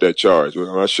accept that charge.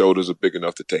 Our shoulders are big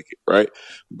enough to take it, right?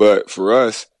 But for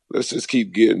us, let's just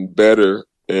keep getting better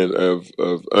and of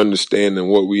understanding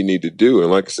what we need to do. And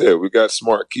like I said, we got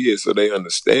smart kids, so they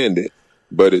understand it.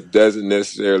 But it doesn't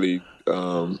necessarily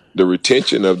the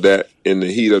retention of that in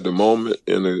the heat of the moment,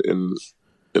 in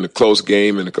a close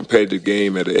game, in a competitive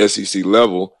game at the SEC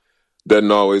level,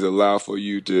 doesn't always allow for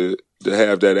you to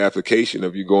have that application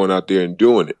of you going out there and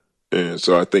doing it. And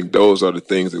so I think those are the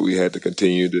things that we had to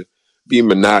continue be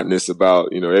monotonous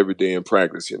about, every day in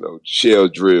practice, shell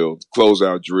drills,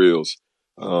 closeout drills,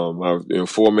 our,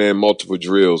 4-man multiple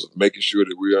drills, making sure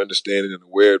that we're understanding and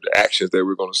aware of the actions that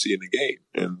we're going to see in the game.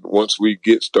 And once we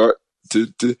start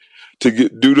to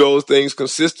do those things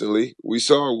consistently,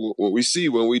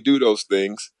 when we do those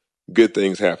things, good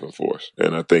things happen for us.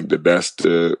 And I think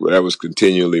that was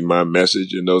continually my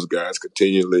message, and those guys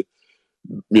continually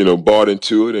bought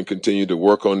into it and continued to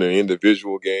work on their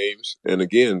individual games. And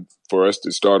again, for us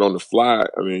to start on the fly,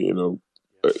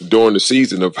 during the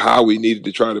season of how we needed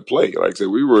to try to play. Like I said,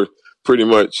 we were pretty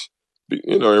much,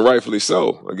 and rightfully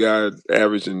so, a guy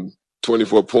averaging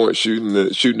 24 points, shooting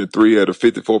the three at a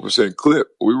 54% clip.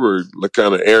 We were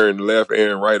kind of airing left,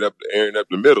 airing right, airing up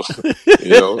the middle,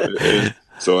 and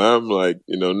so I'm like,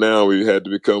 now we had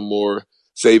to become more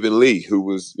Saban Lee, who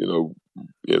was,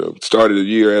 started the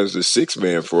year as the sixth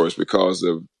man for us because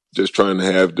of just trying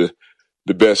to have the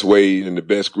best way and the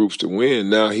best groups to win.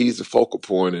 Now he's the focal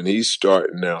point and he's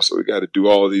starting now. So we got to do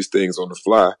all of these things on the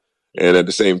fly. And at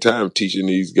the same time, teaching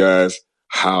these guys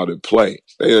how to play.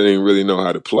 They don't even really know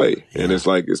how to play. And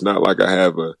it's not like I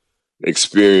have a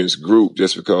experienced group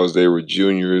just because they were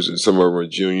juniors and some of them were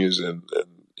juniors and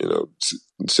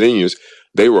seniors.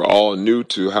 They were all new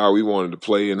to how we wanted to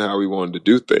play and how we wanted to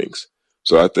do things.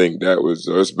 So I think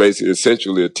it's basically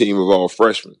essentially a team of all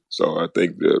freshmen. So I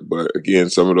think but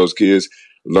again, some of those kids'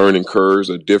 learning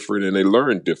curves are different and they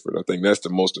learn different. I think that's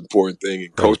the most important thing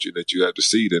in coaching, that you have to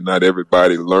see that not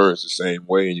everybody learns the same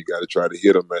way, and you got to try to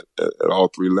hit them at all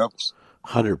three levels.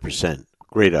 100%.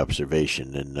 Great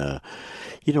observation. And,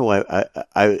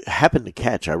 I happened to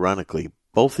catch, ironically,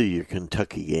 both of your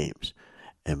Kentucky games.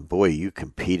 And boy, you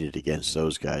competed against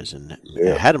those guys and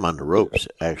had them on the ropes,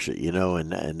 actually,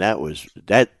 and that was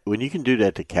that. When you can do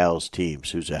that to Cal's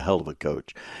teams, who's a hell of a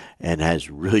coach and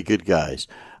has really good guys,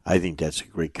 I think that's a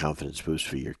great confidence boost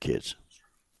for your kids.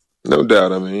 No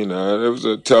doubt. It was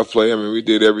a tough play. We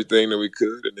did everything that we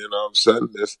could, and then all of a sudden,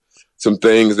 there's some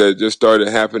things that just started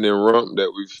happening in Rump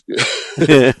that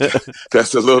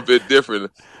that's a little bit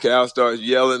different. Cal starts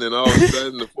yelling, and all of a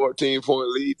sudden, the 14-point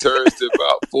lead turns to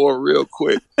about 4 real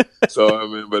quick.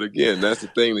 So, but again, that's the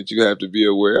thing that you have to be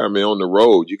aware. On the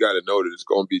road, you got to know that it's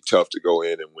going to be tough to go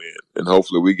in and win, and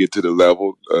hopefully, we get to the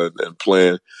level and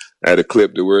plan at a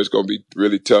clip to where it's going to be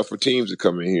really tough for teams to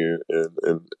come in here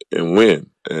and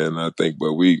win. And I think,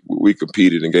 but we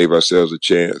competed and gave ourselves a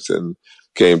chance, and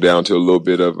came down to a little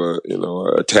bit of a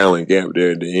talent gap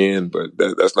there at the end. But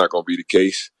that's not going to be the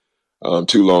case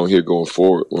too long here going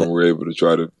forward, when we're able to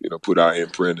try to put our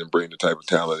imprint and bring the type of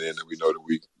talent in that we know that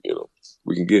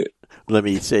we can get. Let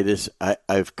me say this: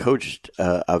 I've coached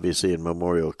obviously in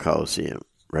Memorial Coliseum,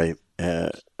 right?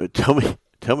 Tell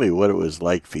me what it was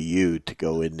like for you to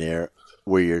go in there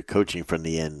where you're coaching from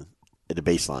the end at the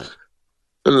baseline.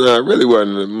 No, it really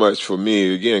wasn't much for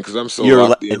me, again, because I'm so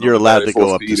locked in. And you're allowed to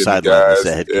go up the sideline as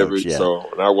the head coach. So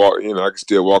when I walk, I can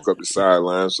still walk up the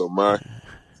sideline. So my,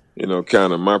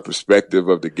 kind of my perspective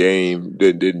of the game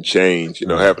didn't change.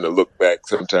 Having to look back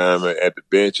sometime at the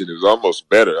bench, and it was almost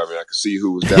better. I could see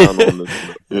who was down on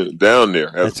down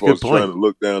there, as opposed to trying to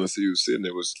look down and see who was sitting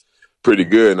there. Was pretty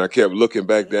good, and I kept looking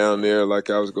back down there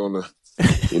like I was going to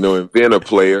invent a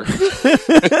player.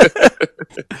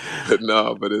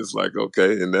 But it's like,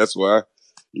 okay. And that's why,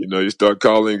 you start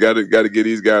calling, got to get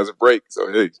these guys a break.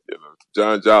 So, hey,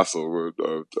 John Jostle,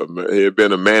 he had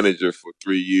been a manager for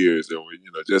 3 years, and we,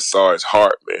 just saw his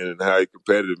heart, man, and how he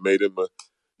competitive, made him a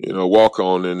walk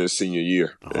on in his senior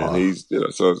year. And he's,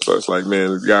 so it's like,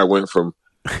 man, the guy went from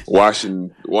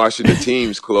washing the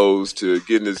team's clothes to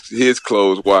getting his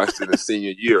clothes washed in his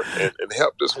senior year, and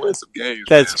helped us win some games.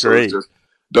 That's great. So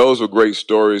those were great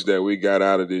stories that we got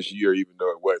out of this year, even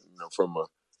though it wasn't from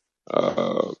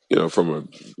a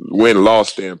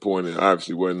win-loss standpoint, and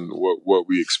obviously wasn't what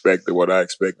we expected, what I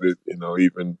expected,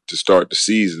 even to start the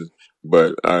season.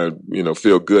 But I,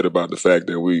 feel good about the fact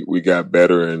that we got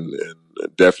better and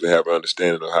definitely have an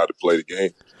understanding of how to play the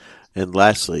game. And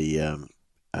lastly,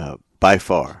 by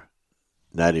far,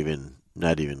 not even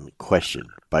question,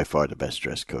 by far the best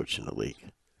dressed coach in the league.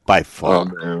 By far,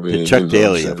 the Chuck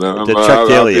Daly of the SEC.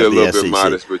 I'll be a little bit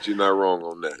modest, but you're not wrong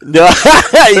on that. No,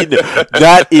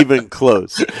 not even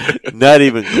close. Not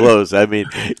even close.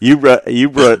 You brought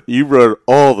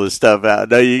all the stuff out.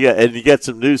 No, you got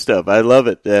some new stuff. I love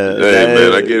it. Hey,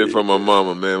 man, I get it from my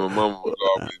mama. Man, my mama was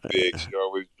always big. She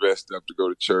always dressed up to go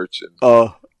to church,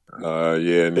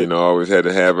 and and always had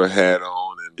to have her hat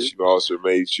on. She also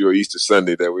made sure Easter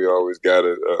Sunday that we always got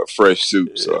a fresh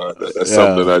suit. So that's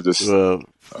something I just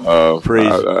I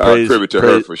attribute to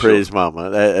her for sure. Praise Mama.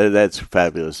 That's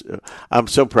fabulous. I'm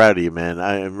so proud of you, man.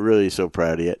 I am really so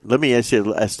proud of you. Let me ask you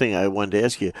the last thing I wanted to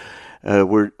ask you.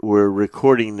 We're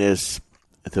recording this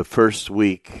the first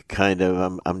week, kind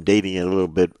of. I'm dating it a little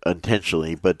bit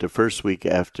intentionally, but the first week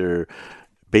after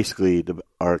basically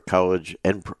our college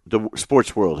and the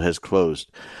sports world has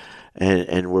closed.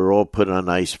 And we're all put on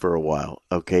ice for a while.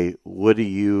 Okay, what do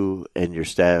you and your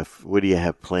staff? What do you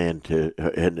have planned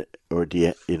or do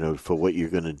you for what you're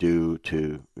going to do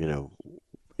to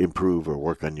improve or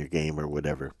work on your game or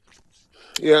whatever?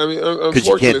 Yeah, I mean, Because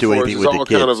you can't unfortunately do for us, anything it's with the all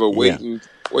kind kids. of a Yeah,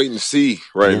 wait and see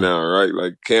right yeah, now, right?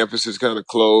 Like campus is kind of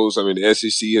closed. I mean, the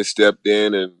SEC has stepped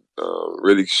in and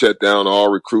really shut down all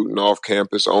recruiting off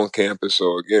campus, on campus.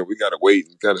 So again, we got to wait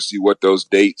and kind of see what those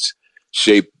dates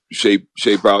shape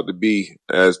out to be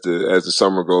as the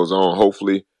summer goes on.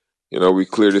 Hopefully, we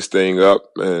clear this thing up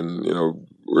and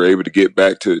we're able to get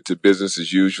back to business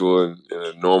as usual and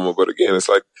normal. But again, it's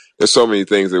like there's so many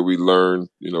things that we learned,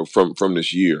 from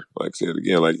this year. Like I said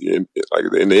again, like in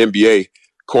the NBA,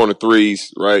 corner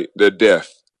threes, right? They're deaf.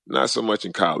 Not so much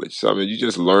in college. So I mean, you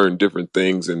just learn different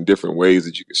things and different ways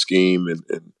that you can scheme and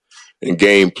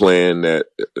game plan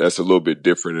that's a little bit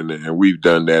different, and we've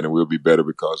done that, and we'll be better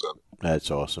because of it.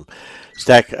 that's awesome.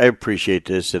 Stack, I appreciate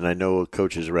this, and I know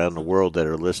coaches around the world that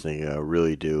are listening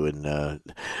really do. And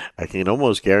I can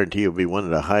almost guarantee you'll be one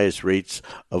of the highest rates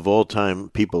of all time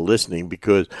people listening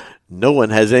because no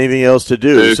one has anything else to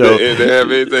do. So If they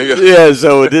have anything else. yeah,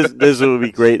 so this will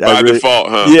be great. By default,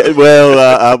 huh? Yeah,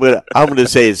 well, I'm gonna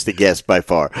say it's the guest by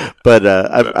far, but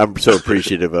I'm so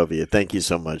appreciative of you. Thank you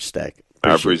so much, Stack.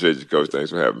 I appreciate you, Coach.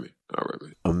 Thanks for having me. All right,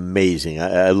 man. Amazing.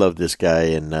 I love this guy,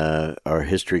 and our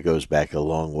history goes back a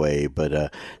long way.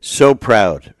 But so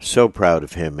proud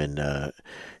of him and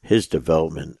his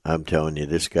development. I'm telling you,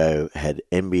 this guy had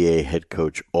NBA head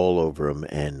coach all over him,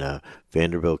 and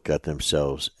Vanderbilt got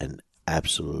themselves an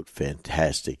absolute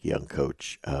fantastic young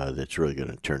coach that's really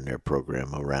going to turn their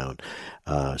program around.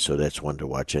 So that's one to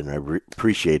watch, and I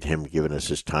appreciate him giving us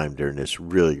his time during this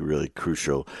really, really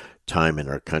crucial time in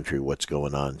our country, what's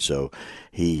going on. So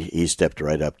he stepped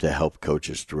right up to help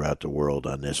coaches throughout the world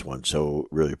on this one. So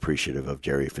really appreciative of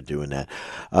Jerry for doing that.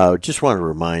 Just want to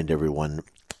remind everyone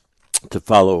to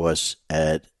follow us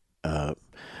on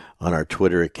our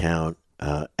Twitter account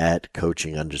at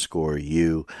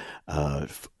coaching_you.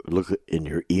 Look in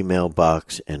your email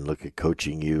box and look at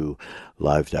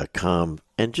coachingulive.com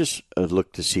and just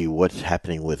look to see what's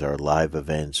happening with our live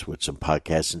events, with some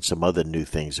podcasts and some other new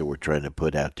things that we're trying to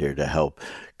put out there to help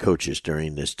coaches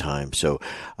during this time. So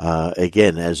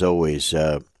again, as always,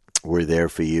 we're there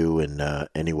for you, and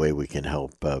any way we can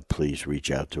help, please reach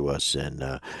out to us,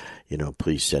 and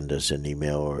please send us an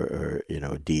email or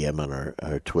DM on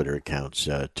our Twitter accounts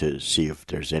to see if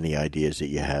there's any ideas that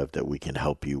you have that we can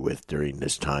help you with during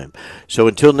this time. So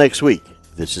until next week,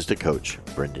 this is the coach,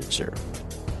 Brendan Surf.